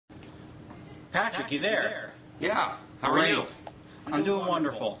Patrick, you there? Yeah. How are you? I'm doing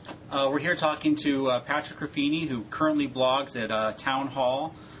wonderful. We're here talking to Patrick Ruffini, who currently blogs at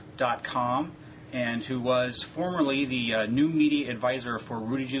townhall.com and who was formerly the new media advisor for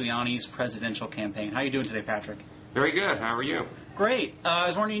Rudy Giuliani's presidential campaign. How are you doing today, Patrick? Very good. How are you? Great. I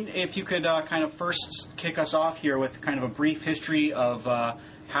was wondering if you could kind of first kick us off here with kind of a brief history of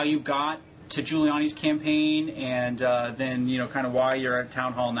how you got to Giuliani's campaign and then, kind of why you're at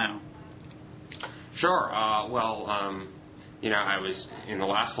Town Hall now. Sure. I was in the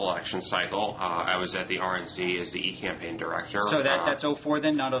last election cycle. I was at the RNC as the e-campaign director. So that's 04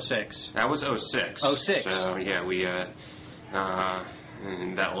 then, not 06? That was 06. 06. So, yeah, we...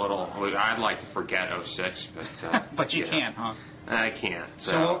 that little... I'd like to forget 06, but... but you can't, huh? I can't.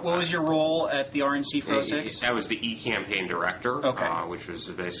 So what was your role at the RNC for 06? I was the e-campaign director, okay. Which was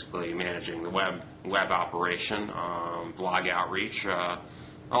basically managing the web operation, blog outreach,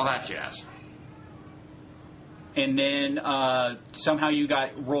 all that jazz. And then somehow you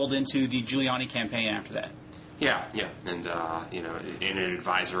got rolled into the Giuliani campaign after that. Yeah, and in an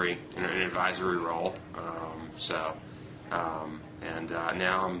advisory role. Now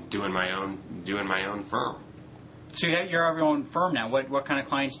I'm doing my own firm. So you're your own firm now. What kind of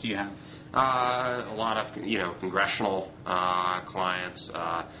clients do you have? A lot of congressional clients.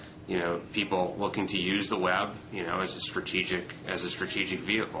 People looking to use the web as a strategic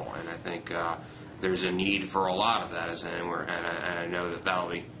vehicle, and I think there's a need for a lot of that, and I know that'll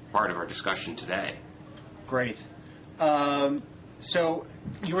be part of our discussion today. Great. So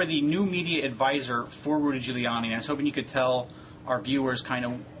you were the new media advisor for Rudy Giuliani, and I was hoping you could tell our viewers kind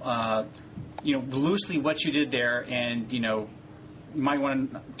of, loosely what you did there, and, you might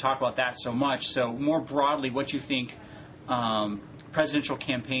want to talk about that so much. So more broadly, what you think presidential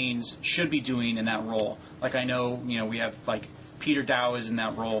campaigns should be doing in that role. Like I know, we have, like, Peter Dow is in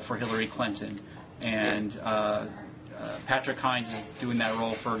that role for Hillary Clinton, and Patrick Hines is doing that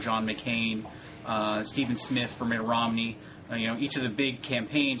role for John McCain, Stephen Smith for Mitt Romney. Each of the big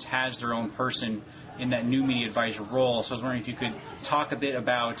campaigns has their own person in that new media advisor role. So I was wondering if you could talk a bit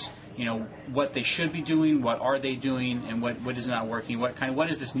about, what they should be doing, what are they doing, and what is not working. What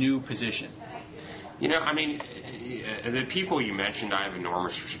is this new position? The people you mentioned, I have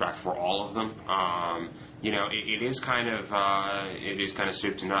enormous respect for all of them. It is kind of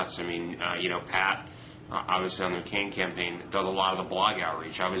soup to nuts. Pat, obviously on the McCain campaign, does a lot of the blog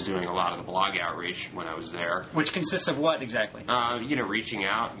outreach. I was doing a lot of the blog outreach when I was there. Which consists of what exactly? Reaching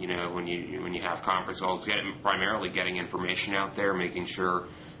out. When you have conference calls, primarily getting information out there, making sure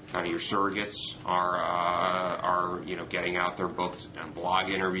kind of your surrogates are getting out their books and blog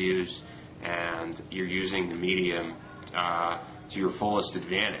interviews, and you're using the medium to your fullest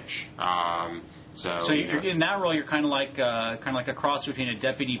advantage. So you're, in that role, you're kind of like a cross between a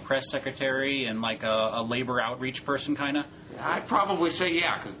deputy press secretary and like a labor outreach person, kind of. I'd probably say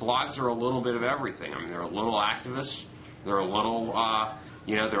because blogs are a little bit of everything. They're a little activist, they're a little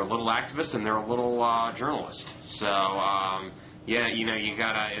activist, and they're a little journalist. So you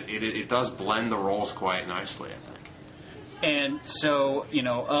gotta. It does blend the roles quite nicely, I think. And so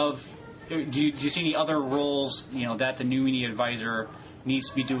do you see any other roles that the new media advisor needs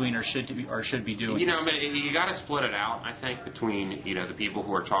to be doing or should be doing? You got to split it out, I think, between the people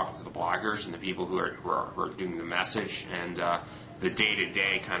who are talking to the bloggers and the people who are doing the message and the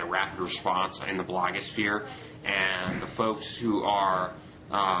day-to-day kind of rapid response in the blogosphere, and the folks who are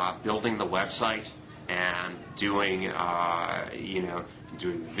building the website and doing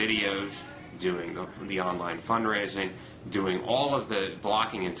videos, doing the online fundraising, doing all of the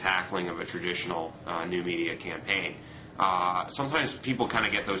blocking and tackling of a traditional new media campaign. Sometimes people kind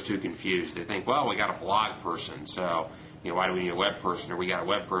of get those two confused. They think, well, we got a blog person, so why do we need a web person? Or we got a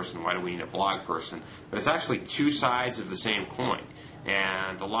web person, why do we need a blog person? But it's actually two sides of the same coin.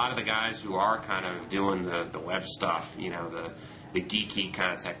 And a lot of the guys who are kind of doing the web stuff, the geeky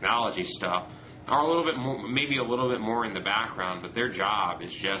kind of technology stuff, are a little bit more, maybe a little bit more in the background, but their job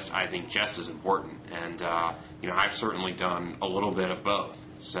is just as important. And I've certainly done a little bit of both,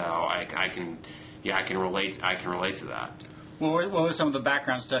 so I can relate to that. Well, what was some of the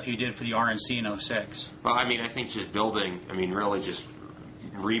background stuff you did for the RNC in 06? Well, I think just rebuilding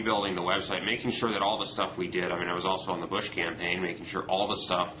the website, making sure that all the stuff we did, I was also on the Bush campaign, making sure all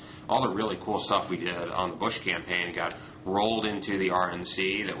the really cool stuff we did on the Bush campaign got rolled into the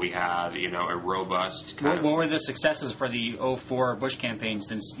RNC, that we had, a robust What were the successes for the 04 Bush campaign,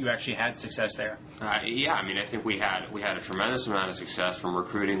 since you actually had success there? I think we had a tremendous amount of success from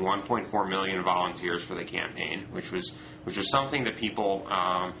recruiting 1.4 million volunteers for the campaign, which was something that people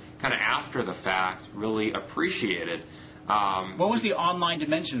kind of after the fact really appreciated. What was the online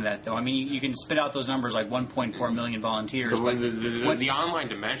dimension of that, though? I mean, you can spit out those numbers like 1.4 million volunteers. The online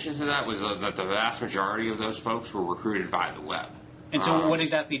dimensions of that was that the vast majority of those folks were recruited via the web. And so, what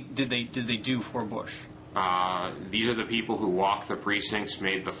exactly did they do for Bush? These are the people who walked the precincts,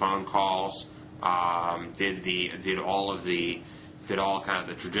 made the phone calls, did all kind of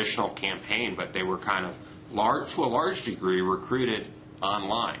the traditional campaign, but they were kind of to a large degree recruited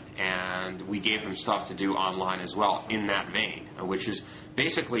online, and we gave them stuff to do online as well in that vein, which is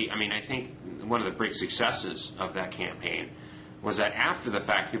basically, I mean, I think one of the big successes of that campaign was that after the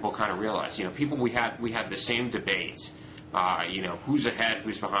fact, people kind of realized, we had the same debate, who's ahead,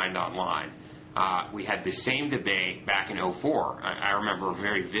 who's behind online. We had the same debate back in 2004. I remember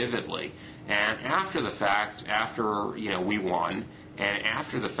very vividly. And after the fact, after we won, and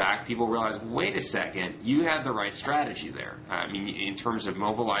after the fact, people realized, wait a second, you had the right strategy there. I mean, in terms of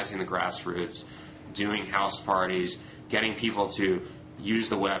mobilizing the grassroots, doing house parties, getting people to use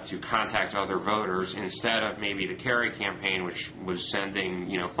the web to contact other voters instead of maybe the Kerry campaign, which was sending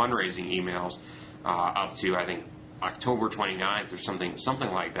fundraising emails up to, I think, October 29th or something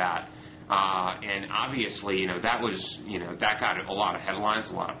like that. And obviously, that was, that got a lot of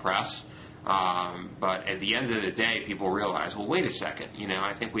headlines, a lot of press. But at the end of the day, people realize, well, wait a second,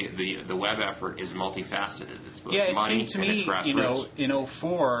 I think the web effort is multifaceted. It's both money and it's grassroots. In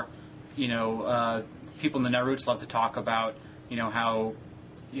 2004, people in the Netroots love to talk about, how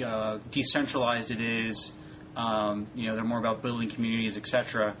decentralized it is. They're more about building communities,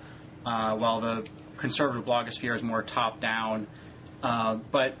 etc. While the conservative blogosphere is more top-down.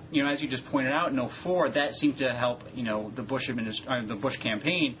 But as you just pointed out, in 2004, that seemed to help the Bush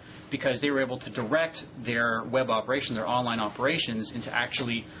campaign, because they were able to direct their web operations, their online operations, into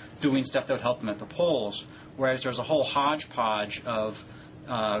actually doing stuff that would help them at the polls. Whereas there's a whole hodgepodge of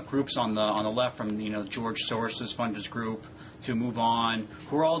groups on the left, from George Soros's funders group to MoveOn,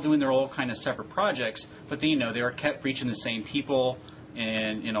 who are all doing their own kind of separate projects, but they were kept reaching the same people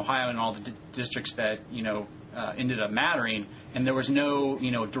in Ohio and all the districts that ended up mattering, and there was no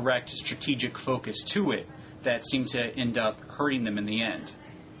direct strategic focus to it that seemed to end up hurting them in the end.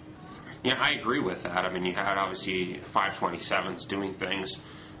 Yeah, I agree with that. I mean, you had obviously 527s doing things.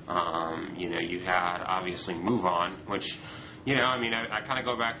 You had obviously MoveOn, which I kind of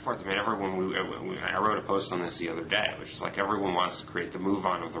go back and forth. I mean, I wrote a post on this the other day, which is like everyone wants to create the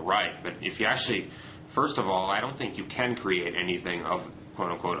MoveOn of the right, but if you actually, first of all, I don't think you can create anything of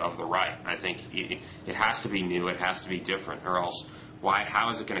quote-unquote of the right. I think it has to be new, it has to be different, or else how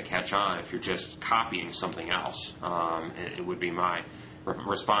is it going to catch on if you're just copying something else? It would be my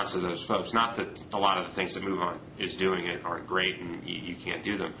response to those folks. Not that a lot of the things that MoveOn is doing aren't great and you can't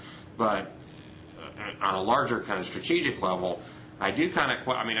do them, but on a larger kind of strategic level, I do kind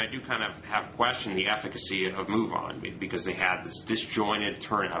of have questioned the efficacy of MoveOn, because they had this disjointed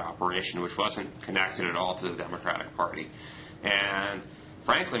turnout operation which wasn't connected at all to the Democratic Party. And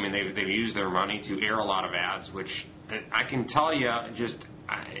frankly, I mean, they've used their money to air a lot of ads, which I can tell you,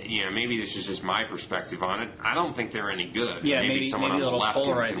 maybe this is just my perspective on it. I don't think they're any good. Yeah, maybe someone maybe on the left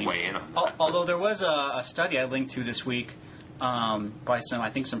polarizing. can weigh in on that. Although there was a study I linked to this week by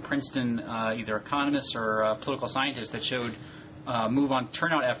some Princeton either economists or political scientists that showed MoveOn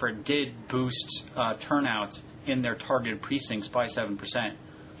turnout effort did boost turnout in their targeted precincts by 7%.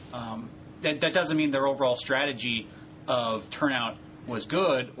 That doesn't mean their overall strategy of turnout was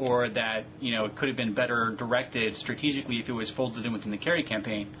good, or that it could have been better directed strategically if it was folded in within the Kerry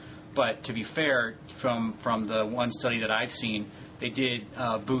campaign. But to be fair, from the one study that I've seen, they did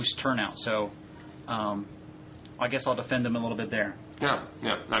boost turnout. So I guess I'll defend them a little bit there. Yeah.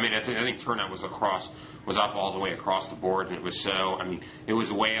 I mean, I think turnout was up all the way across the board, and it was it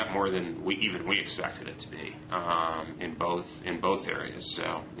was way up more than we expected it to be in both areas.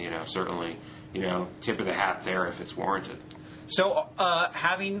 So certainly tip of the hat there if it's warranted. So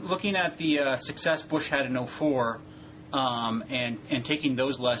looking at the success Bush had in 2004 and taking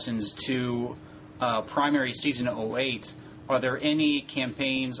those lessons to primary season of 2008, are there any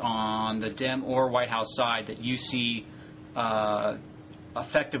campaigns on the Dem or White House side that you see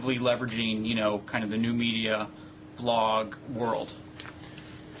effectively leveraging, kind of the new media blog world?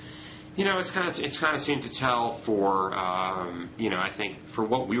 It's kind of seemed to tell for, I think for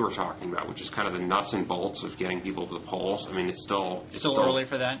what we were talking about, which is kind of the nuts and bolts of getting people to the polls. I mean, it's still early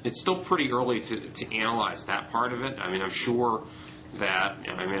for that. It's still pretty early to analyze that part of it. I mean, I'm sure that,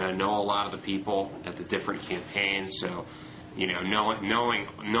 I know a lot of the people at the different campaigns, so,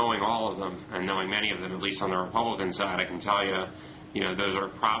 knowing all of them and knowing many of them, at least on the Republican side, I can tell you, those are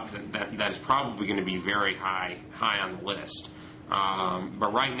that is probably going to be very high on the list.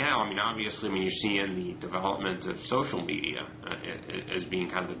 But right now, I mean, obviously, I mean, you're seeing the development of social media as being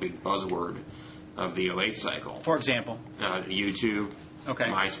kind of the big buzzword of the '08 cycle. For example, YouTube,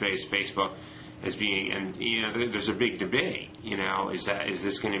 MySpace, Facebook, as being, and there's a big debate. Is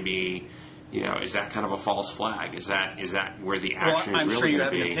this going to be, is that kind of a false flag? Is that where the action is really going to be? I'm sure you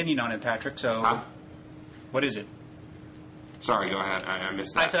have an opinion on it, Patrick. So, what is it? Sorry, go ahead. I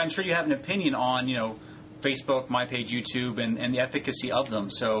missed that. I said I'm sure you have an opinion on Facebook, MyPage, YouTube, and the efficacy of them.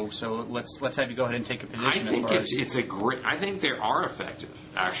 So let's have you go ahead and take a position. I think it's a great. I think they are effective.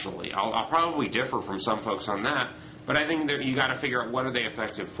 Actually, I'll probably differ from some folks on that, but I think you got to figure out what are they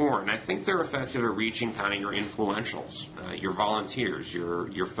effective for, and I think they're effective at reaching kind of your influentials, your volunteers,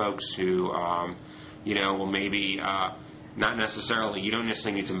 your folks who, will maybe. Not necessarily. You don't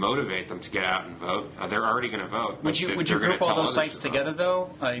necessarily need to motivate them to get out and vote. They're already going to vote. Would you group all those sites together, though?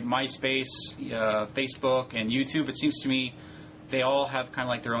 MySpace, Facebook, and YouTube. It seems to me they all have kind of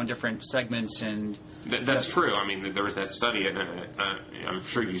like their own different segments. And that's true. I mean, there was that study, and I'm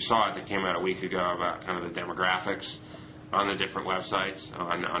sure you saw it, that came out a week ago about kind of the demographics on the different websites.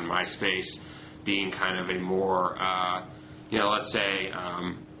 On MySpace being kind of a more, let's say,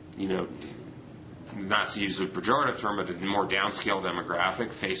 not to use a pejorative term, but a more downscale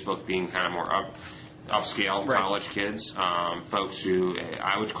demographic. Facebook being kind of more upscale college kids, folks who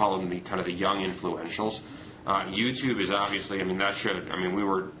I would call them the young influentials. YouTube is obviously, I mean, that showed. I mean, we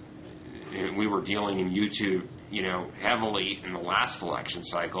were dealing in YouTube, heavily in the last election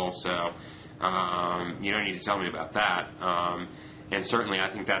cycle. So you don't need to tell me about that. And certainly, I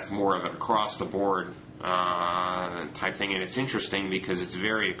think that's more of an across the board type thing, and it's interesting because it's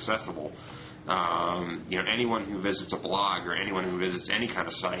very accessible. Anyone who visits a blog or anyone who visits any kind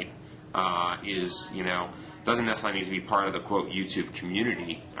of site doesn't necessarily need to be part of the quote YouTube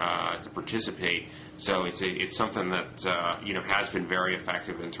community to participate. So it's something that has been very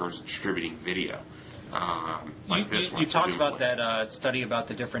effective in terms of distributing video. You talked about that study about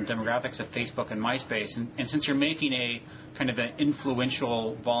the different demographics of Facebook and MySpace, and since you're making a kind of an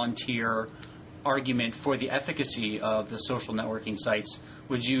influential volunteer argument for the efficacy of the social networking sites,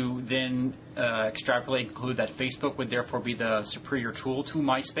 would you then extrapolate and conclude that Facebook would therefore be the superior tool to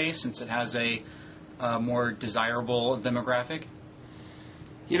MySpace since it has a more desirable demographic?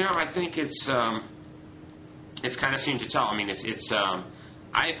 I think it's kind of soon to tell. I mean,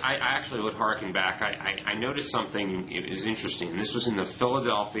 I actually would harken back. I noticed something is interesting. This was in the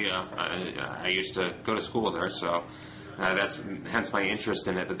Philadelphia. I used to go to school there, so that's hence my interest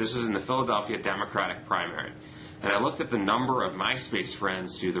in it. But this was in the Philadelphia Democratic primary. And I looked at the number of MySpace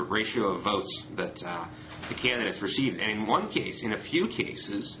friends to the ratio of votes that the candidates received. And in a few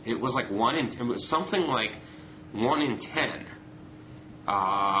cases, it was like something like 1 in 10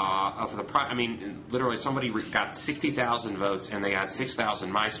 of the. Literally, somebody got 60,000 votes, and they had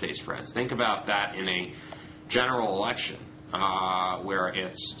 6,000 MySpace friends. Think about that in a general election. Where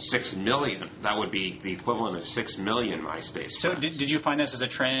it's 6 million, that would be the equivalent of 6 million MySpace So friends. Did you find this as a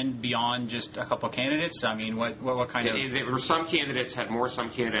trend beyond just a couple of candidates? I mean, what kind of... There were some candidates had more, some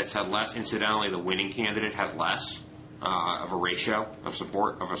candidates had less. Incidentally, the winning candidate had less of a ratio of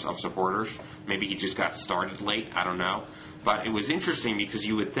supporters. Maybe he just got started late, I don't know. But it was interesting because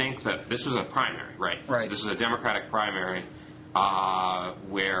you would think that this was a primary, right? Right. So this is a Democratic primary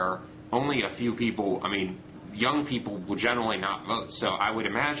where only a few people, young people will generally not vote. So I would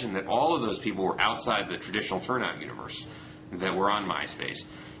imagine that all of those people were outside the traditional turnout universe that were on MySpace.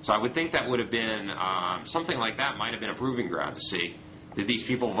 So I would think that would have been something like that might have been a proving ground to see, did these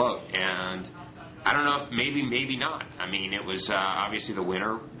people vote? And I don't know if maybe not. I mean, it was obviously the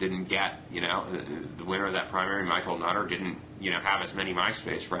winner didn't get, the winner of that primary, Michael Nutter, didn't, have as many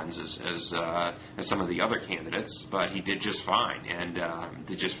MySpace friends as some of the other candidates, but he did just fine, and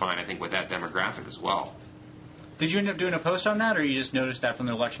did just fine, I think, with that demographic as well. Did you end up doing a post on that, or you just noticed that from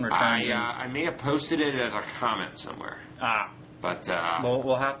the election returns? I may have posted it as a comment somewhere. But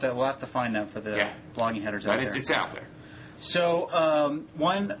we'll have to find that for the blogging headers out there. But it's out there. So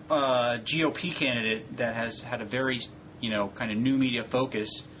one GOP candidate that has had a very kind of new media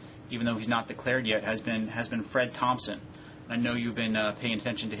focus, even though he's not declared yet, has been Fred Thompson. I know you've been paying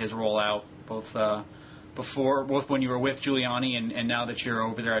attention to his rollout both when you were with Giuliani and now that you're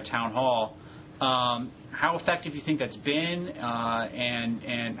over there at Town Hall. How effective do you think that's been,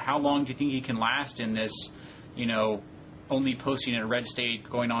 and how long do you think he can last in this, only posting in a red state,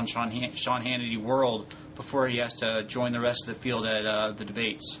 going on Sean Hannity world before he has to join the rest of the field at the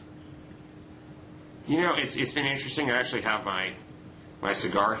debates? It's been interesting. I actually have my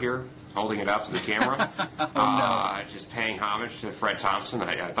cigar here, holding it up to the camera. Just paying homage to Fred Thompson.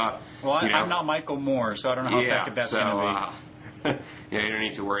 I thought. Well, I'm not Michael Moore, so I don't know how effective that's going to be. you don't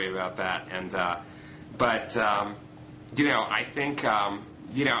need to worry about that. And but I think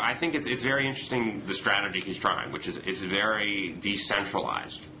I think it's very interesting the strategy he's trying, which is it's very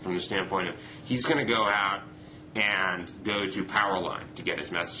decentralized from the standpoint of he's going to go out and go to Powerline to get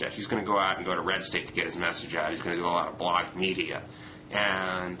his message out. He's going to go out and go to Red State to get his message out. He's going to do a lot of blog media.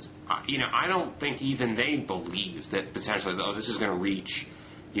 And, I don't think even they believe that potentially, this is going to reach,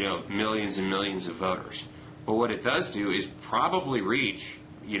 millions and millions of voters. But what it does do is probably reach,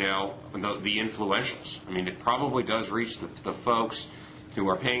 the influentials. I mean, it probably does reach the folks who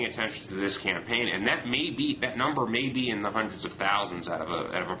are paying attention to this campaign, and that number may be in the hundreds of thousands out of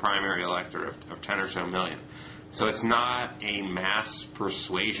a primary electorate of 10 or so million. So it's not a mass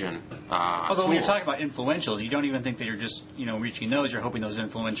persuasion. Although when you're talking about influentials, you don't even think that you're just reaching those. You're hoping those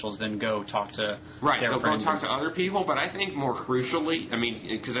influentials then go talk to their they'll friends. go talk to other people. But I think more crucially,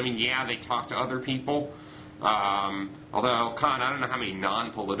 they talk to other people. Although, Conn, I don't know how many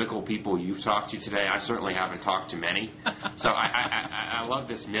non-political people you've talked to today. I certainly haven't talked to many. So I love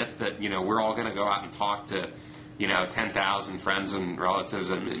this myth that we're all going to go out and talk to 10,000 friends and relatives,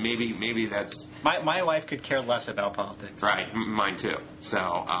 and maybe that's... My wife could care less about politics. Right, mine too.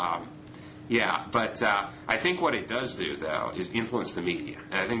 So, but I think what it does do, though, is influence the media.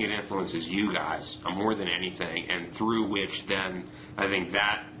 And I think it influences you guys more than anything, and through which then I think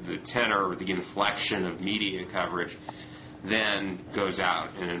that the tenor, the inflection of media coverage then goes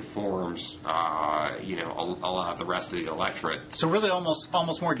out and informs, a lot of the rest of the electorate. So really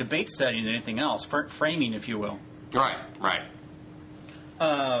almost more debate setting than anything else, framing, if you will. Right.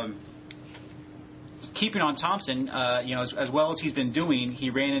 Keeping on Thompson, as well as he's been doing, he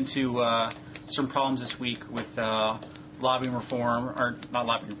ran into some problems this week with lobbying reform, or not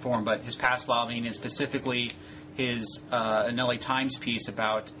lobbying reform, but his past lobbying, and specifically his an LA Times piece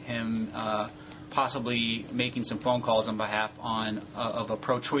about him possibly making some phone calls on behalf of a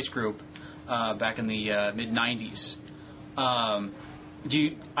pro-choice group back in the mid-'90s. Do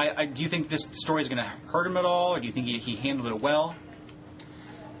you think this story is going to hurt him at all, or do you think he handled it well?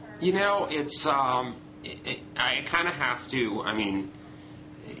 It's I kind of have to. I mean,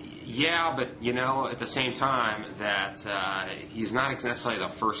 yeah, but at the same time that he's not necessarily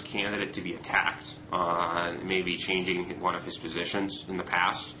the first candidate to be attacked on maybe changing one of his positions in the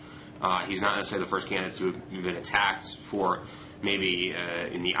past. He's not necessarily the first candidate to have been attacked for maybe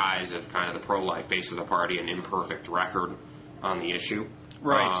in the eyes of kind of the pro-life base of the party an imperfect record on the issue.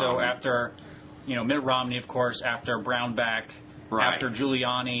 Right. So after, Mitt Romney, of course, after Brownback, right. After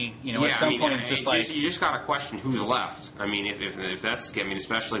Giuliani, at some point it's just like... You just got to question who's left. I mean, if that's... I mean,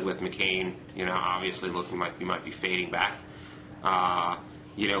 especially with McCain, obviously looking like he might be fading back.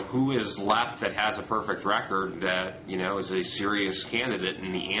 Who is left that has a perfect record that, is a serious candidate?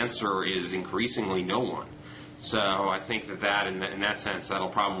 And the answer is increasingly no one. So I think that in that sense, that'll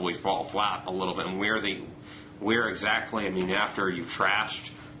probably fall flat a little bit. And where exactly, after you've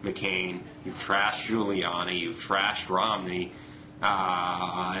trashed McCain, you've trashed Giuliani, you've trashed Romney,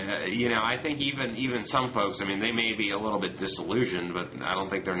 I think even some folks, they may be a little bit disillusioned, but I don't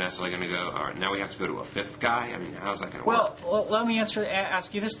think they're necessarily going to go, all right, now we have to go to a fifth guy? How's that going to work? Well, let me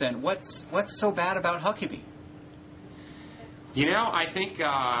ask you this then. What's so bad about Huckabee? I think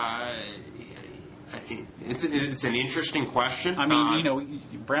it's an interesting question.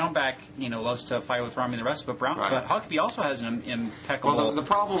 Brownback, loves to fight with Romney and the rest, but Huckabee also has an impeccable... Well, the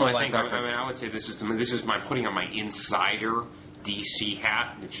problem, I think, I would say this is my putting on my insider DC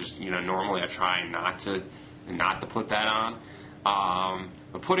hat, which is, normally I try not to put that on.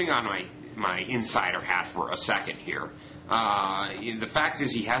 But putting on my insider hat for a second here, the fact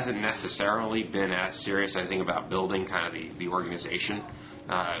is he hasn't necessarily been as serious, I think, about building kind of the organization,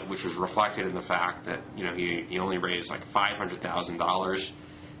 which was reflected in the fact that, he only raised like $500,000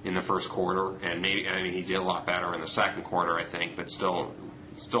 in the first quarter, and he did a lot better in the second quarter, I think, but still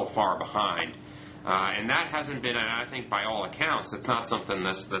far behind. And that hasn't been, and I think by all accounts, that's not something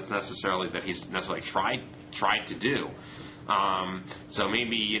that's necessarily that he's necessarily tried to do. So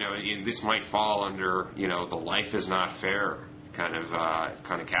maybe this might fall under the life is not fair kind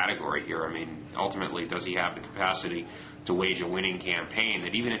of category here. Ultimately, does he have the capacity to wage a winning campaign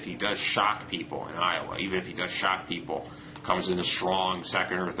that even if he does shock people in Iowa, even if he does shock people, comes in a strong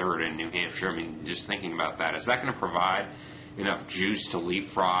second or third in New Hampshire? Just thinking about that, is that going to provide enough juice to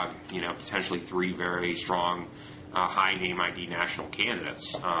leapfrog, potentially three very strong, high-name ID national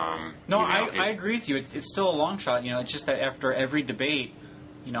candidates? I agree with you. It's still a long shot. It's just that after every debate,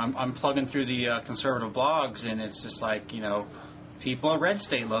 I'm plugging through the conservative blogs, and it's just like, People at Red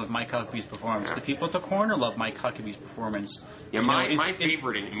State love Mike Huckabee's performance. Yeah. The people at the corner love Mike Huckabee's performance. Yeah, my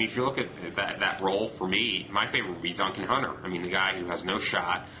favorite, I mean, if you look at that role, for me, my favorite would be Duncan Hunter. I mean, the guy who has no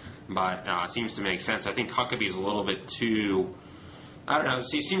shot, but seems to make sense. I think Huckabee is a little bit too, I don't know,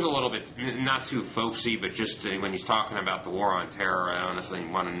 he seems a little bit, not too folksy, but just when he's talking about the war on terror, I honestly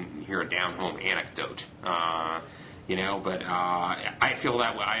want to hear a down-home anecdote. But I feel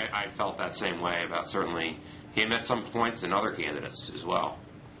that way. I felt that same way about certainly him at some points and other candidates as well.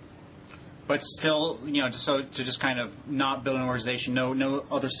 But still, to just kind of not build an organization, no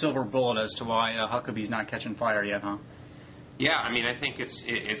other silver bullet as to why Huckabee's not catching fire yet, huh? Yeah, I mean, I think it's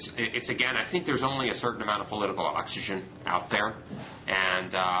again, I think there's only a certain amount of political oxygen out there,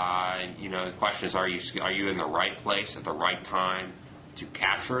 and the question is, are you in the right place at the right time to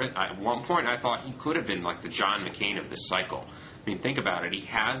capture it? At one point, I thought he could have been like the John McCain of this cycle. I mean, think about it. He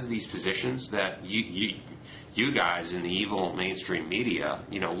has these positions that you guys in the evil mainstream media,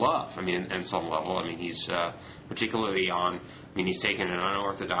 love. I mean, at some level. I mean, he's particularly he's taken an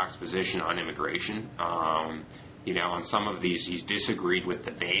unorthodox position on immigration. On some of these, he's disagreed with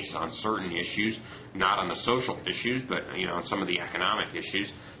the base on certain issues, not on the social issues, but, on some of the economic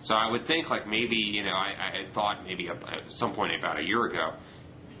issues. So I would think, like, maybe, I thought maybe at some point about a year ago,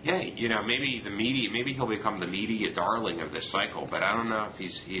 hey, maybe the media, maybe he'll become the media darling of this cycle, but I don't know if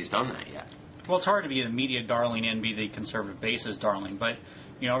he's done that yet. Well, it's hard to be the media darling and be the conservative base's darling, but,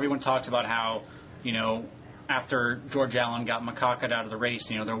 everyone talks about how, after George Allen got macaqued out of the race,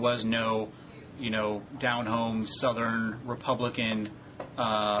 there was no down-home Southern Republican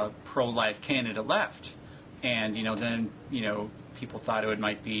pro-life candidate left. And, then, people thought it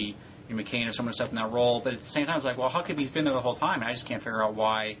might be McCain or someone to step in that role. But at the same time, it's like, well, Huckabee's been there the whole time, and I just can't figure out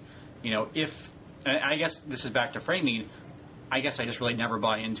why, and I guess this is back to framing, I guess I just really never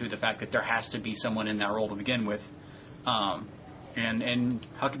buy into the fact that there has to be someone in that role to begin with. And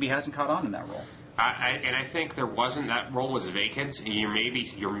Huckabee hasn't caught on in that role. I think there wasn't, that role was vacant. You're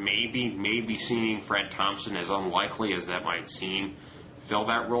maybe seeing Fred Thompson, as unlikely as that might seem, fill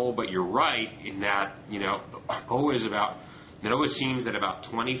that role. But you're right in that it always seems that about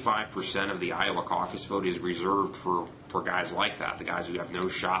 25% of the Iowa caucus vote is reserved for guys like that, the guys who have no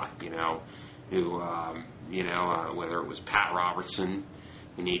shot. Whether it was Pat Robertson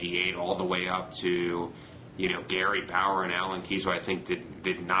in '88 all the way up to Gary Bauer and Alan Keyes, who I think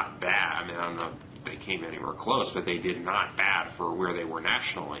did not bad. I mean, I don't know if they came anywhere close, but they did not bad for where they were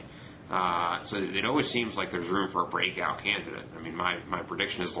nationally. So it always seems like there's room for a breakout candidate. I mean, my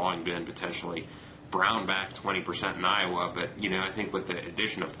prediction has long been potentially Brown back 20% in Iowa, but I think with the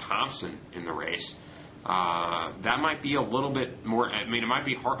addition of Thompson in the race, that might be a little bit more. I mean, it might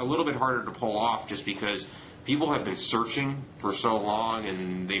be a little bit harder to pull off just because people have been searching for so long,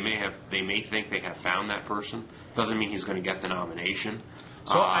 and they may think they have found that person. Doesn't mean he's going to get the nomination.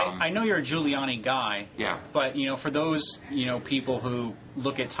 So I know you're a Giuliani guy. Yeah. But for those people who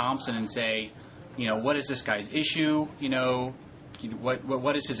look at Thompson and say, what is this guy's issue?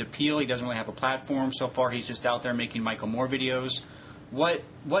 What is his appeal? He doesn't really have a platform so far. He's just out there making Michael Moore videos. What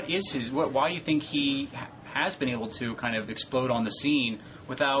is his? Why do you think he has been able to kind of explode on the scene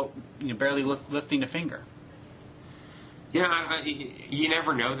without barely lifting a finger? Yeah, you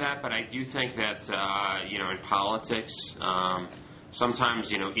never know that, but I do think that in politics,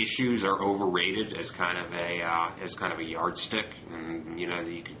 sometimes issues are overrated as kind of a yardstick, and you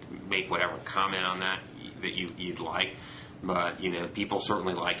can make whatever comment on that you'd like, but people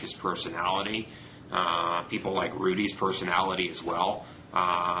certainly like his personality. People like Rudy's personality as well.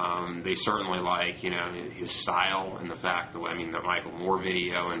 They certainly like his style and the fact that the Michael Moore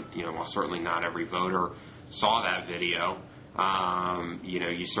video, and while certainly not every voter saw that video,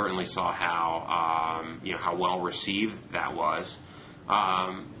 you certainly saw how well received that was.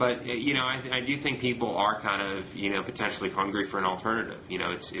 But I do think people are kind of potentially hungry for an alternative.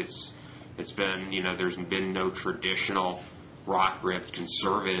 It's been there's been no traditional rock-ripped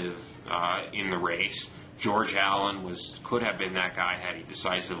conservative in the race. George Allen could have been that guy had he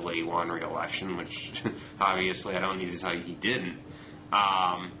decisively won re-election, which obviously I don't need to tell you he didn't.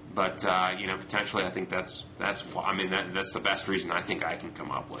 But potentially I think that's the best reason I think I can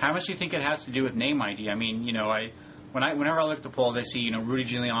come up with. How much do you think it has to do with name ID? I mean, whenever I look at the polls, I see Rudy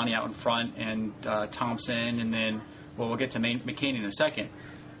Giuliani out in front and Thompson, and then we'll get to McCain in a second.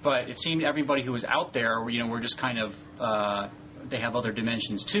 But it seemed everybody who was out there, were just kind of they have other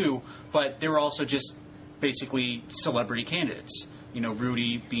dimensions too, but they were also just basically celebrity candidates.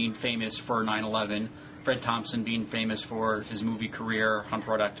 Rudy being famous for 9/11, Fred Thompson being famous for his movie career, Hunt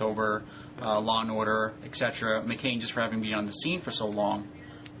for Red October, Law and Order, etc. McCain just for having been on the scene for so long.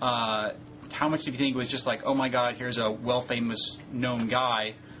 how much do you think was just like, oh my God, here's a well-famous known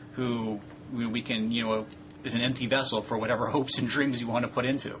guy who we can, is an empty vessel for whatever hopes and dreams you want to put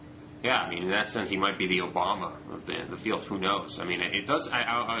into? Yeah, I mean, in that sense, he might be the Obama of the field. Who knows? I mean, it does.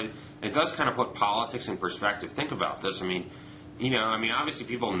 It does kind of put politics in perspective. Think about this. I mean, obviously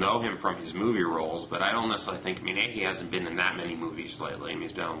people know him from his movie roles, but I don't necessarily think. I mean, he hasn't been in that many movies lately. I mean,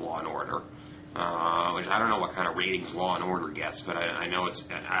 he's been on Law and Order, which I don't know what kind of ratings Law and Order gets, but I know it's.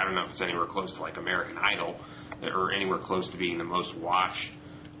 I don't know if it's anywhere close to like American Idol, or anywhere close to being the most watched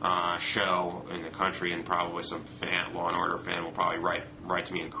show in the country, and probably some Law and Order fan will probably write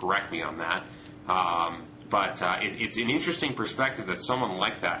to me and correct me on that. But it's an interesting perspective that someone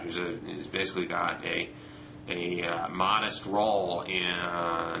like that, who's basically got a modest role in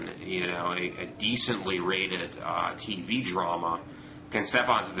a decently rated TV drama, can step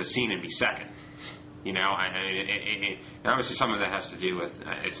onto the scene and be second. Obviously some of that has to do with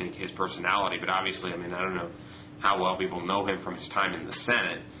I think his personality, but obviously, I don't know how well people know him from his time in the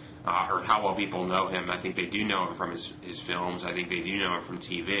Senate, or how well people know him. I think they do know him from his films. I think they do know him from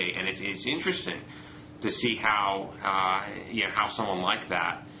TV, and it's interesting to see how someone like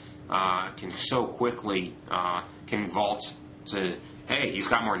that can so quickly can vault to, hey, he's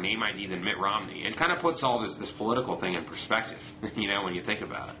got more name ID than Mitt Romney. It kind of puts all this political thing in perspective, when you think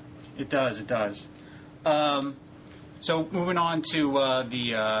about it. It does. So moving on to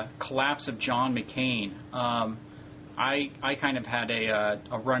the collapse of John McCain. I kind of had a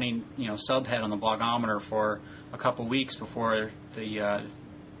running subhead on the blogometer for a couple weeks before the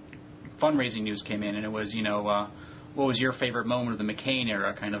fundraising news came in, and it was what was your favorite moment of the McCain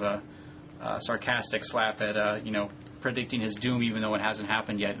era? Kind of a sarcastic slap at predicting his doom, even though it hasn't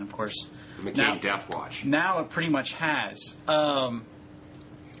happened yet. And of course, the McCain Death Watch. Now it pretty much has.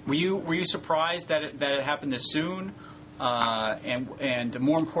 Were you surprised that it happened this soon? And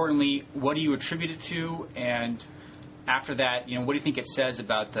more importantly, what do you attribute it to? And after that, what do you think it says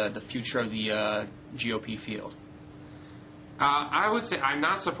about the future of the GOP field? I would say I'm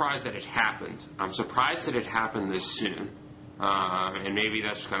not surprised that it happened. I'm surprised that it happened this soon, and maybe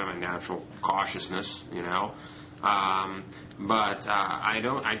that's kind of a natural cautiousness, But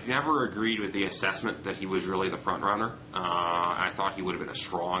I've never agreed with the assessment that he was really the front runner. I thought he would have been a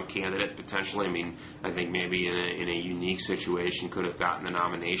strong candidate potentially. I think maybe in a unique situation could have gotten the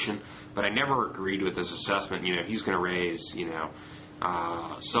nomination. But I never agreed with this assessment. He's going to raise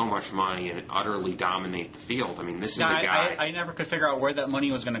so much money and utterly dominate the field. This is a guy. I never could figure out where that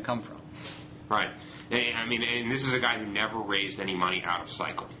money was going to come from. Right. And this is a guy who never raised any money out of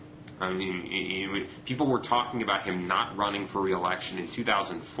cycle. People were talking about him not running for re-election in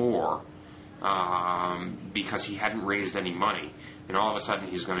 2004 because he hadn't raised any money, and all of a sudden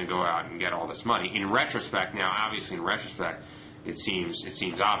he's going to go out and get all this money. In retrospect, it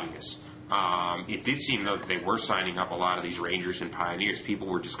seems obvious. It did seem, though, that they were signing up a lot of these Rangers and Pioneers. People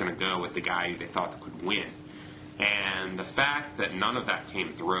were just going to go with the guy they thought could win. And the fact that none of that came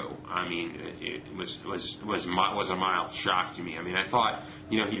through, it was a mild shock to me. I thought,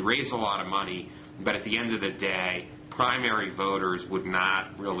 he'd raised a lot of money, but at the end of the day, primary voters would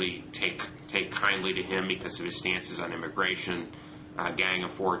not really take kindly to him because of his stances on immigration, Gang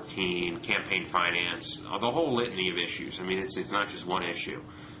of 14, campaign finance, the whole litany of issues. It's not just one issue.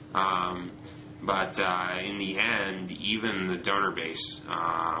 But in the end, even the donor base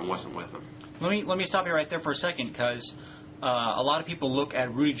wasn't with him. Let me stop you right there for a second, because a lot of people look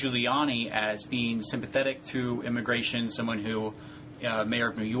at Rudy Giuliani as being sympathetic to immigration, someone who, mayor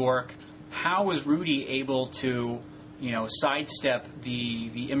of New York. How was Rudy able to, sidestep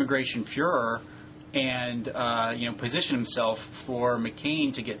the immigration furor and position himself for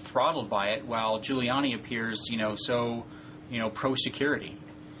McCain to get throttled by it, while Giuliani appears, so pro-security?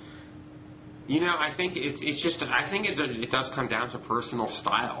 I think it does come down to personal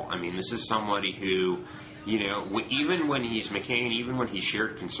style. This is somebody who, even when he's McCain, even when he's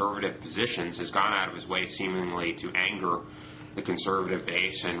shared conservative positions, has gone out of his way seemingly to anger the conservative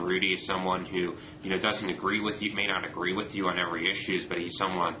base. And Rudy is someone who, doesn't agree with you, may not agree with you on every issue, but he's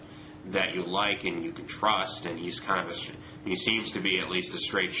someone that you like and you can trust. And he's kind of he seems to be at least a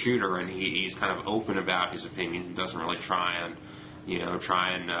straight shooter, and he's kind of open about his opinions and doesn't really try and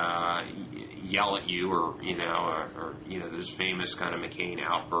yell at you, or those famous kind of McCain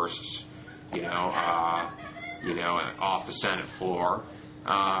outbursts, off the Senate floor.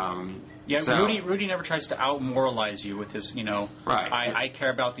 Rudy never tries to out-moralize you with his, right. I care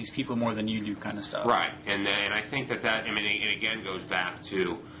about these people more than you do kind of stuff. Right, and I think that it again goes back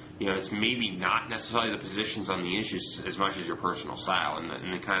to, it's maybe not necessarily the positions on the issues as much as your personal style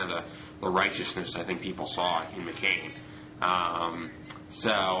and the kind of the righteousness I think people saw in McCain.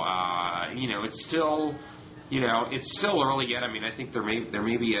 It's still. It's still early yet. I mean, I think there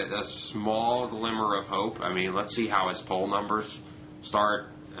may be a small glimmer of hope. I mean, let's see how his poll numbers start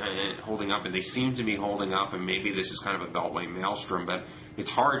holding up, and they seem to be holding up. And maybe this is kind of a Beltway maelstrom, but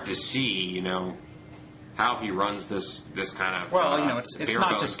it's hard to see, how he runs this kind of it's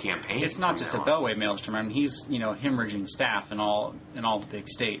not just campaign. It's not just a Beltway maelstrom. I mean, he's hemorrhaging staff in all the big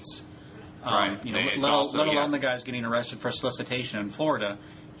states. Right. Let alone the guys getting arrested for solicitation in Florida.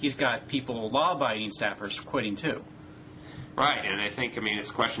 He's got people, law-abiding staffers, quitting too. Right, and I think, it's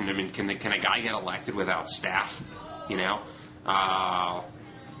a question, can a guy get elected without staff?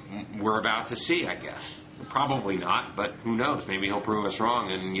 We're about to see, I guess. Probably not, but who knows? Maybe he'll prove us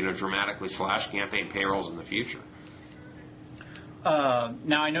wrong and, dramatically slash campaign payrolls in the future.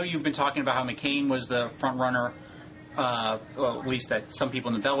 Now, I know you've been talking about how McCain was the front runner, well, at least that some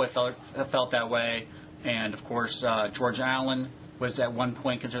people in the Beltway felt that way, and, of course, George Allen was at one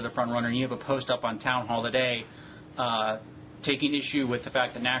point considered the front runner, and you have a post up on Town Hall today taking issue with the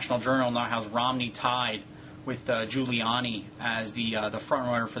fact that National Journal now has Romney tied with Giuliani as the front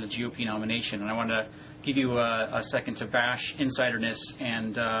runner for the GOP nomination. And I wanted to give you a second to bash insiderness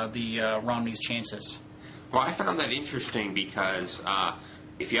and the Romney's chances. Well, I found that interesting because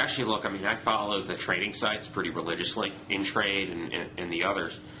if you actually look, I follow the trading sites pretty religiously, Intrade and the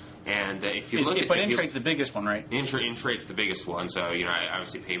others. And if you look but Intrade's the biggest one, right? Intrade's the biggest one, so I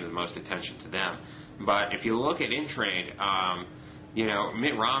obviously pay the most attention to them. But if you look at Intrade,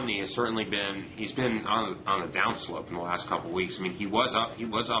 Mitt Romney has certainly been on the downslope in the last couple of weeks. He was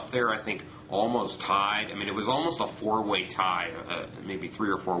up there, I think, almost tied. It was almost a four-way tie, maybe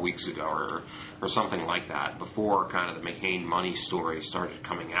 3 or 4 weeks ago, or something like that, before kind of the McCain money story started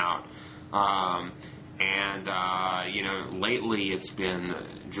coming out. Lately it's been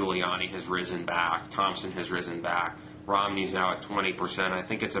Giuliani has risen back, Thompson has risen back, Romney's now at 20%. I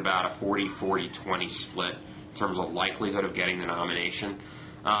think it's about a 40-40-20 split in terms of likelihood of getting the nomination.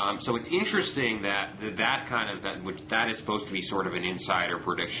 So it's interesting that that is supposed to be sort of an insider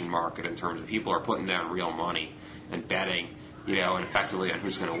prediction market in terms of people are putting down real money and betting, and effectively on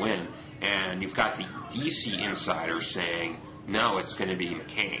who's going to win. And you've got the DC insiders saying, no, it's going to be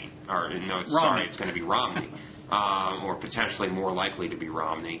McCain, or no, it's going to be Romney, or potentially more likely to be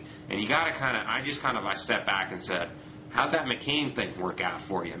Romney. And you got to I stepped back and said, how'd that McCain thing work out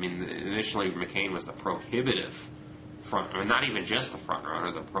for you? Initially McCain was the prohibitive not even just the front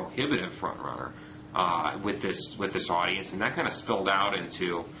runner, the prohibitive front runner with this audience, and that kind of spilled out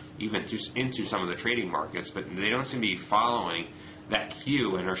into some of the trading markets. But they don't seem to be following that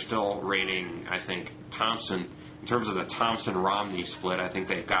cue, and are still rating, I think, Thompson. In terms of the Thompson-Romney split, I think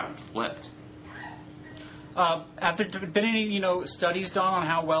they've got him flipped. Have there been any, studies done on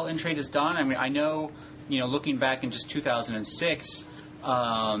how well Intrade has done? I know, looking back in just 2006,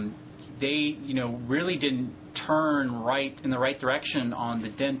 they, really didn't turn in the right direction on the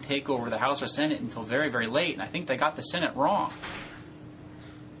then takeover of the House or Senate until very, very late, and I think they got the Senate wrong.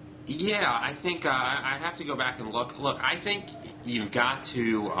 Yeah, I think I'd have to go back and look. Look, I think you've got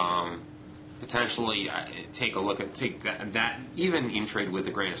to potentially take that even Intrade with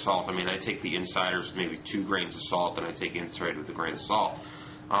a grain of salt. I take the insiders maybe 2 grains of salt, and I take Intrade with a grain of salt.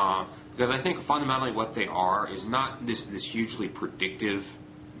 Because I think fundamentally what they are is not this hugely predictive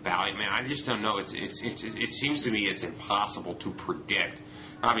value. I just don't know. It seems to me it's impossible to predict.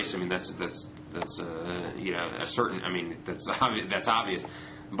 Obviously, that's a certain. That's obvious.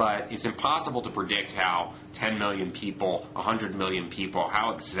 But it's impossible to predict how 10 million people, 100 million people,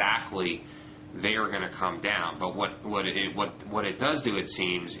 how exactly they are going to come down. But what it does do, it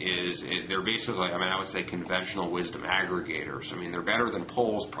seems, is they're basically, I would say, conventional wisdom aggregators. They're better than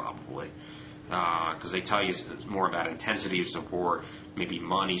polls probably, because they tell you more about intensity of support, maybe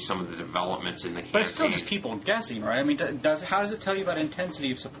money, some of the developments in the campaign. But it's still just people guessing, right? How does it tell you about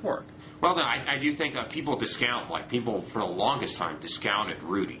intensity of support? Well, no, I do think people discount, like people for the longest time discounted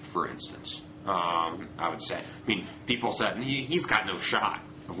Rudy, for instance. I would say. People said he's got no shot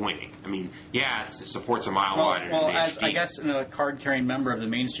of winning. It support's a mile wide. Well, as I guess a card-carrying member of the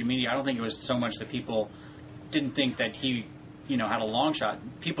mainstream media, I don't think it was so much that people didn't think that he, had a long shot.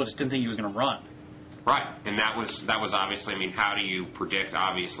 People just didn't think he was going to run. Right, and that was obviously. How do you predict?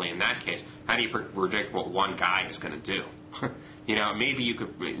 Obviously, in that case, how do you predict what one guy is going to do? Maybe you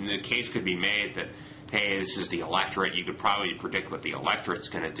could. The case could be made that, hey, this is the electorate. You could probably predict what the electorate's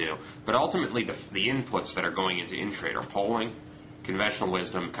going to do. But ultimately, the inputs that are going into Intrade are polling, conventional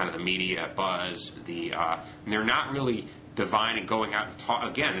wisdom, kind of the media buzz. They're not really divine and going out and talk.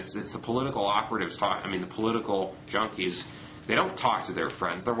 Again, it's the political operatives talk. The political junkies. They don't talk to their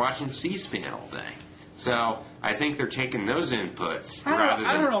friends. They're watching C-SPAN all day. So I think they're taking those inputs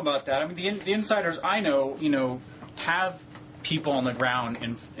I don't know about that. I mean, the insiders I know, have people on the ground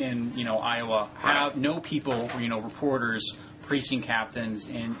in Iowa, know people, reporters, precinct captains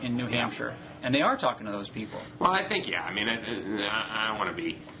in New Hampshire, and they are talking to those people. Well, I think I mean, I don't want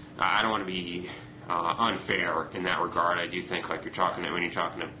to be unfair in that regard. I do think when you're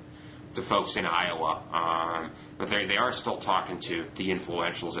talking to folks in Iowa, but they are still talking to the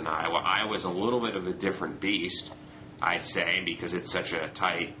influentials in Iowa. Iowa's a little bit of a different beast, I'd say, because it's such a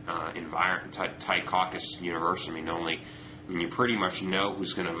tight environment, tight caucus universe. I mean, you pretty much know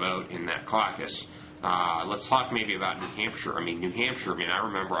who's going to vote in that caucus. Let's talk maybe about New Hampshire. I mean, I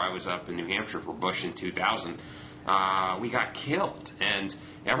remember I was up in New Hampshire for Bush in 2000. We got killed, and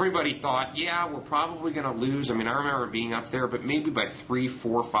everybody thought, we're probably going to lose. I mean, I remember being up there, but maybe by 3,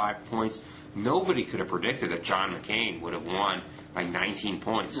 4, 5 points. Nobody could have predicted that John McCain would have won by 19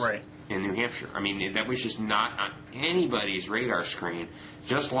 points in New Hampshire. I mean, that was just not on anybody's radar screen.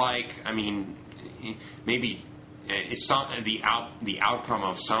 Just like, I mean, maybe it's the outcome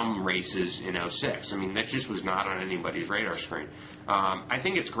of some races in 06. I mean, that just was not on anybody's radar screen. I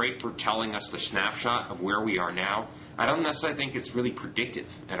think it's great for telling us the snapshot of where we are now. I don't necessarily think it's really predictive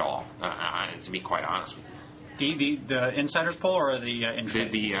at all, to be quite honest with you. The insiders poll or the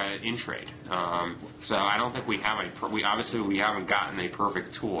Intrade? The Intrade. So I don't think we haven't gotten a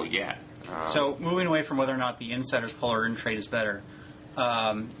perfect tool yet. So moving away from whether or not the insiders poll or Intrade is better,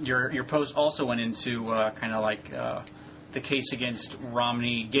 your post also went into the case against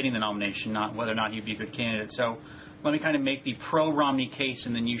Romney getting the nomination, not whether or not he'd be a good candidate. So let me kind of make the pro-Romney case,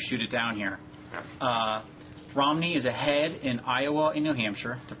 and then you shoot it down here. Yeah. Romney is ahead in Iowa and New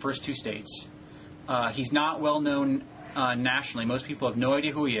Hampshire, the first 2 states. He's not well known nationally. Most people have no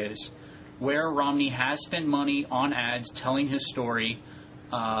idea who he is. Where Romney has spent money on ads, telling his story,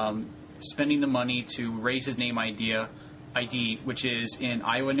 spending the money to raise his name ID, which is in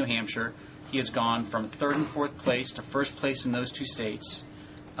Iowa and New Hampshire. He has gone from 3rd and 4th place to 1st place in those 2 states.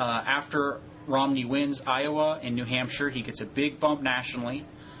 After Romney wins Iowa and New Hampshire, he gets a big bump nationally.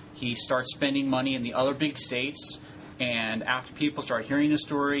 He starts spending money in the other big states. And after people start hearing his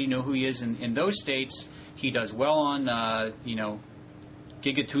story, know who he is in those states, he does well on,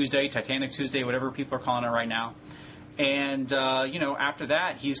 Giga Tuesday, Titanic Tuesday, whatever people are calling it right now. And, after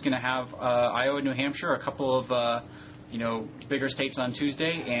that, he's going to have Iowa and New Hampshire, a couple of, bigger states on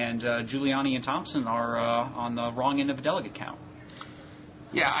Tuesday, and Giuliani and Thompson are on the wrong end of the delegate count.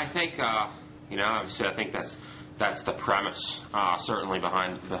 Yeah, I think, obviously I think that's the premise, certainly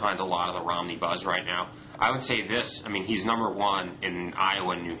behind a lot of the Romney buzz right now. I would say this, I mean, he's number 1 in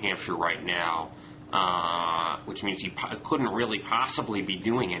Iowa and New Hampshire right now, which means he couldn't really possibly be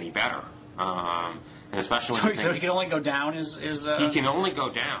doing any better. And especially when so he can only go down is he can only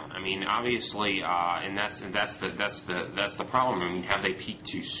go down. I mean, obviously, and that's the problem. I mean, have they peaked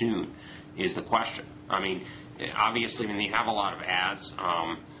too soon? Is the question. I mean, obviously, they have a lot of ads.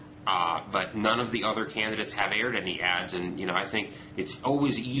 But none of the other candidates have aired any ads, and I think it's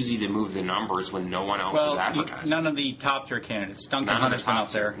always easy to move the numbers when no one else is advertising. None of the top tier candidates. Duncan Hunter's been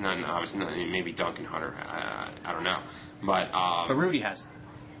up there. Maybe Duncan Hunter. I don't know, but Rudy hasn't.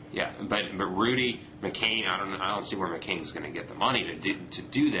 Yeah, but Rudy, McCain. I don't see where McCain's going to get the money to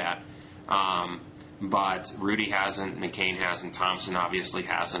do that. But Rudy hasn't, McCain hasn't, Thompson obviously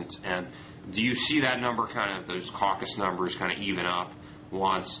hasn't. And do you see that number those caucus numbers kind of even up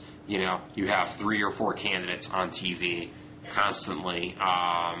once? You have 3 or 4 candidates on TV constantly,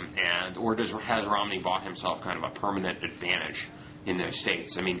 or has Romney bought himself kind of a permanent advantage in those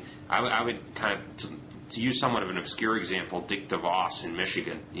states? I mean, I would kind of, to use somewhat of an obscure example, Dick DeVos in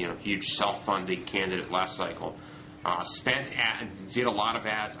Michigan, huge self-funding candidate last cycle, did a lot of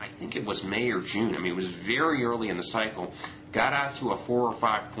ads. I think it was May or June. I mean, it was very early in the cycle. Got out to a 4 or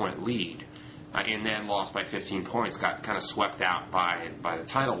 5 point lead. And then lost by 15 points, got kind of swept out by the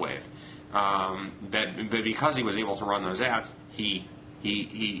tidal wave. But because he was able to run those ads, he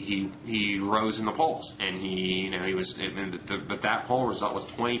rose in the polls, and but that poll result was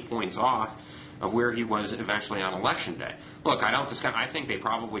 20 points off of where he was eventually on election day. Look, I think they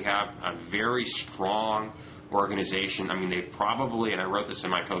probably have a very strong organization. I mean, they probably, and I wrote this in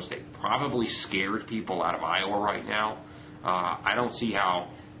my post, they probably scared people out of Iowa right now. I don't see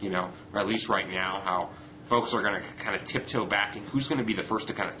how, or at least right now, how folks are going to kind of tiptoe back, and who's going to be the first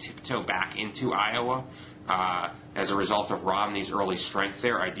to kind of tiptoe back into Iowa as a result of Romney's early strength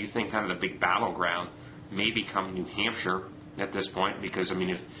there. I do think kind of the big battleground may become New Hampshire at this point, because, I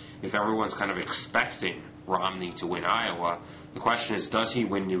mean, if everyone's kind of expecting Romney to win Iowa, the question is, does he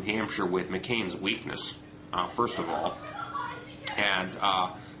win New Hampshire with McCain's weakness, first of all? And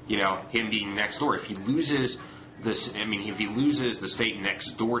him being next door. If he loses if he loses the state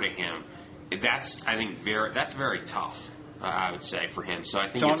next door to him, that's very tough. I would say for him. So I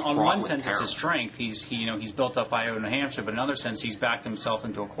think on one sense it's a strength. He's built up Iowa and New Hampshire, but in another sense he's backed himself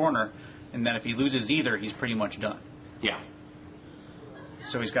into a corner, and then if he loses either, he's pretty much done. Yeah.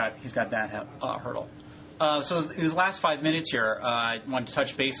 So he's got that hurdle. So in his last 5 minutes here, I want to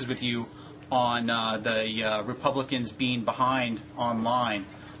touch bases with you on the Republicans being behind online.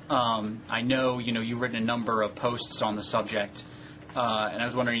 I know you've written a number of posts on the subject, and I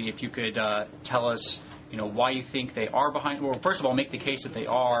was wondering if you could tell us why you think they are behind. Well, first of all, make the case that they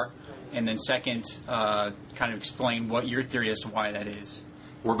are, and then second, kind of explain what your theory as to why that is.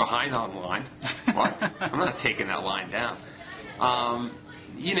 We're behind online. What? I'm not taking that line down.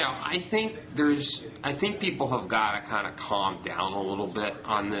 I think people have got to kind of calm down a little bit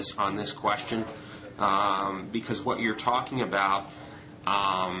on this question, because what you're talking about.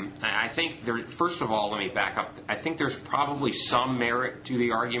 I think first of all, let me back up. I think there's probably some merit to the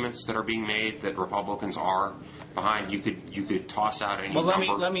arguments that are being made that Republicans are behind. You could toss out any. Well,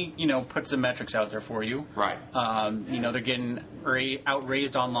 number. let me put some metrics out there for you. Right. They're getting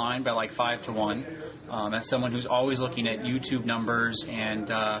outraised online by like 5 to 1. As someone who's always looking at YouTube numbers and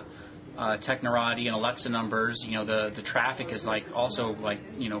Technorati and Alexa numbers, the traffic is also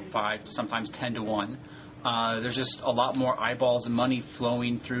 5, sometimes 10 to 1. There's just a lot more eyeballs and money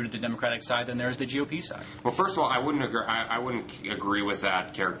flowing through to the Democratic side than there is the GOP side. Well, first of all, I wouldn't agree with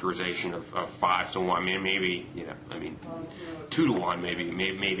that characterization of 5 to 1. Maybe 2 to 1,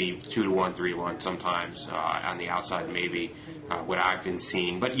 maybe 2 to 1, 3 to 1 sometimes on the outside. Maybe what I've been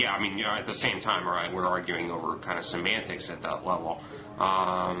seeing, but yeah, at the same time, right, we're arguing over kind of semantics at that level.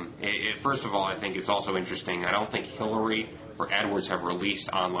 First of all, I think it's also interesting. I don't think Hillary or Edwards have released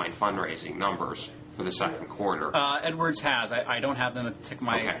online fundraising numbers for the second quarter. Edwards has. I don't have them at the tip of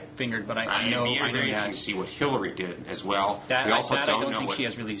my finger, but I know he has. To see what Hillary did as well. I don't think she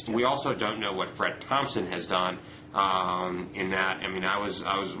has released yet. We also don't know what Fred Thompson has done. In that, I was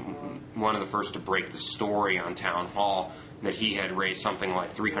one of the first to break the story on Town Hall that he had raised something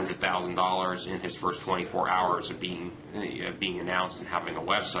like $300,000 in his first 24 hours of being announced and having a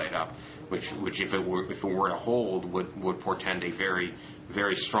website up, which if it were to hold would portend a very,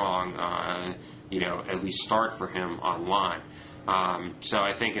 very strong at least start for him online. So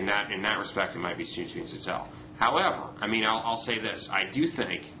I think in that respect it might be soon itself. However, I'll say this: I do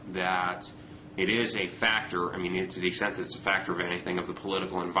think that it is a factor. To the extent that it's a factor of anything of the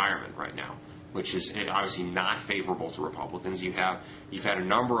political environment right now, which is obviously not favorable to Republicans. You've had a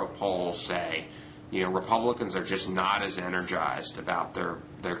number of polls say, Republicans are just not as energized about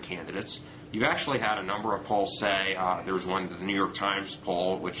their candidates. You've actually had a number of polls say, there was one, the New York Times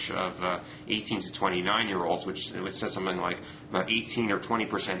poll, which of 18 to 29-year-olds, which said something like about 18 or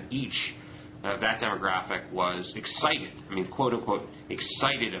 20% each of that demographic was excited, quote unquote,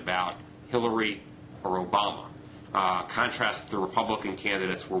 excited about Hillary or Obama. Contrast, the Republican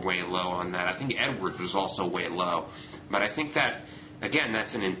candidates were way low on that. I think Edwards was also way low. But I think that, again,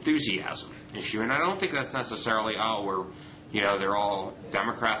 that's an enthusiasm issue. And I don't think that's necessarily,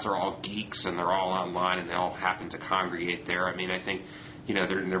 Democrats are all geeks and they're all online and they all happen to congregate there. I think,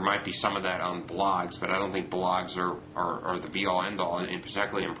 there might be some of that on blogs, but I don't think blogs are the be-all, end-all, and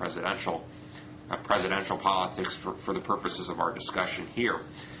particularly in presidential politics for the purposes of our discussion here.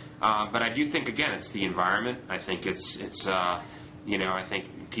 But I do think, again, it's the environment. I think I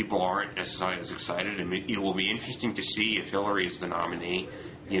think people aren't necessarily as excited. It will be interesting to see if Hillary is the nominee,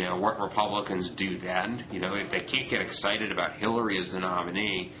 what Republicans do then. If they can't get excited about Hillary as the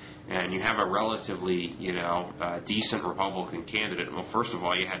nominee and you have a relatively, decent Republican candidate, well, first of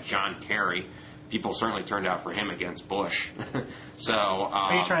all, you had John Kerry. People certainly turned out for him against Bush. So,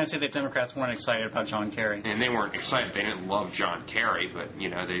 are you trying to say that Democrats weren't excited about John Kerry? And they weren't excited. They didn't love John Kerry, but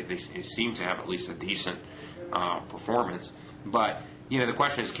they seem to have at least a decent performance. But the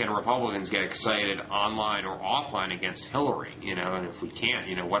question is, can Republicans get excited online or offline against Hillary? And if we can't,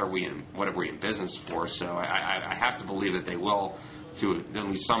 what are we in business for? So I have to believe that they will, to at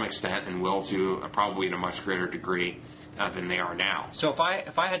least some extent, and will to probably in a much greater degree than they are now. So if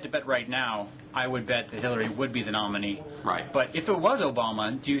I had to bet right now, I would bet that Hillary would be the nominee. Right. But if it was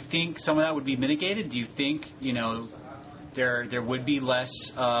Obama, do you think some of that would be mitigated? Do you think there would be less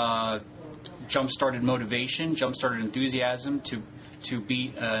jump-started motivation, jump-started enthusiasm to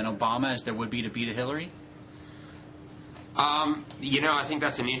beat an Obama as there would be to beat a Hillary? I think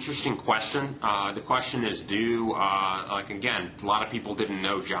that's an interesting question. The question is, again, a lot of people didn't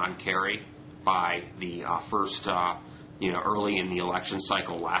know John Kerry by the first early in the election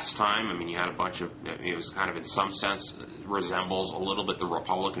cycle last time. I mean, you had a bunch of, it was kind of in some sense resembles a little bit the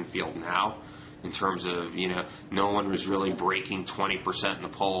Republican field now in terms of, no one was really breaking 20% in the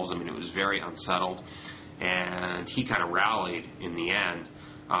polls. I mean, it was very unsettled. And he kind of rallied in the end,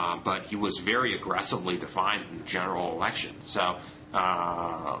 but he was very aggressively defined in the general election. So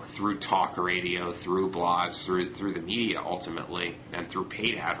through talk radio, through blogs, through the media ultimately, and through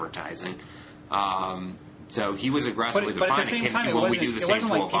paid advertising. So he was aggressively defined. But at the same time, it wasn't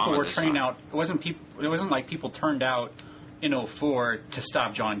like people were turning out. It wasn't like people turned out in 2004 to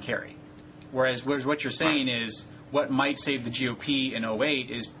stop John Kerry. Whereas what you're saying is what might save the GOP in 2008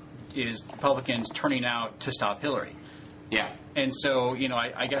 is Republicans turning out to stop Hillary. Yeah. And so,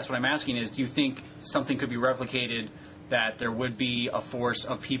 I guess what I'm asking is, do you think something could be replicated, that there would be a force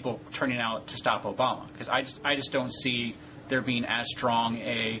of people turning out to stop Obama? Because I just don't see there being as strong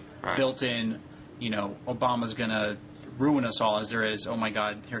a built-in, Obama's going to ruin us all as there is, oh my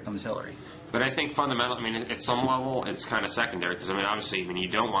God, here comes Hillary. But I think fundamentally, at some level, it's kind of secondary because, obviously, you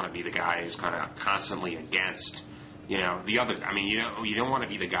don't want to be the guy who's kind of constantly against, the other. You don't want to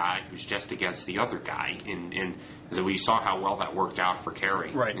be the guy who's just against the other guy. Because we saw how well that worked out for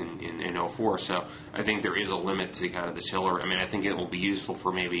Kerry in 2004. So I think there is a limit to kind of this Hillary. I think it will be useful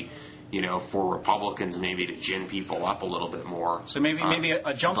for maybe, for Republicans maybe to gin people up a little bit more. So maybe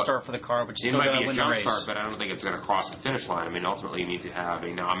a jump start for the car, but still going to win the race. It might be a jump start, but I don't think it's going to cross the finish line. Ultimately, you need to have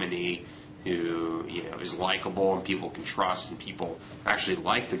a nominee who is likable and people can trust and people actually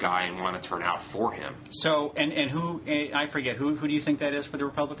like the guy and want to turn out for him. So and who I forget who do you think that is for the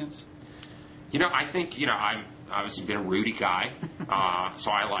Republicans? I think I've obviously been a Rudy guy,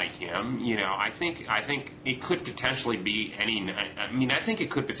 so I like him. I think it could potentially be any. I think it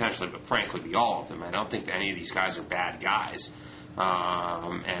could potentially, but frankly, be all of them. I don't think that any of these guys are bad guys,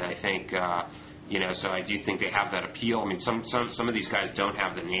 and I think. So I do think they have that appeal. Some of these guys don't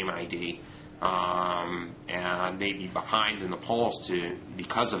have the name ID, and may be behind in the polls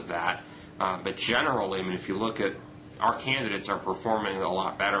because of that. But generally, if you look at our candidates are performing a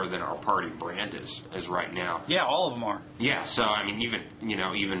lot better than our party brand is right now. Yeah, all of them are. Yeah, so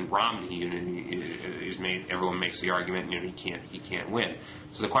even Romney is made. Everyone makes the argument he can't win.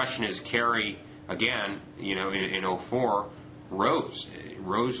 So the question is, Kerry again, in 2004. Rose.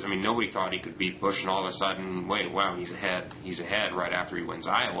 Nobody thought he could beat Bush, and all of a sudden, wow, he's ahead right after he wins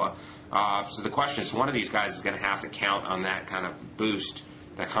Iowa. So the question is, one of these guys is going to have to count on that kind of boost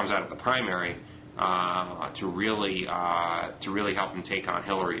that comes out of the primary to really help him take on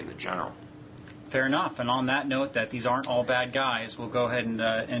Hillary in the general. Fair enough. And on that note, that these aren't all bad guys, we'll go ahead and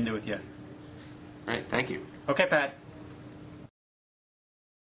end it with you. All right. Thank you. Okay, Pat.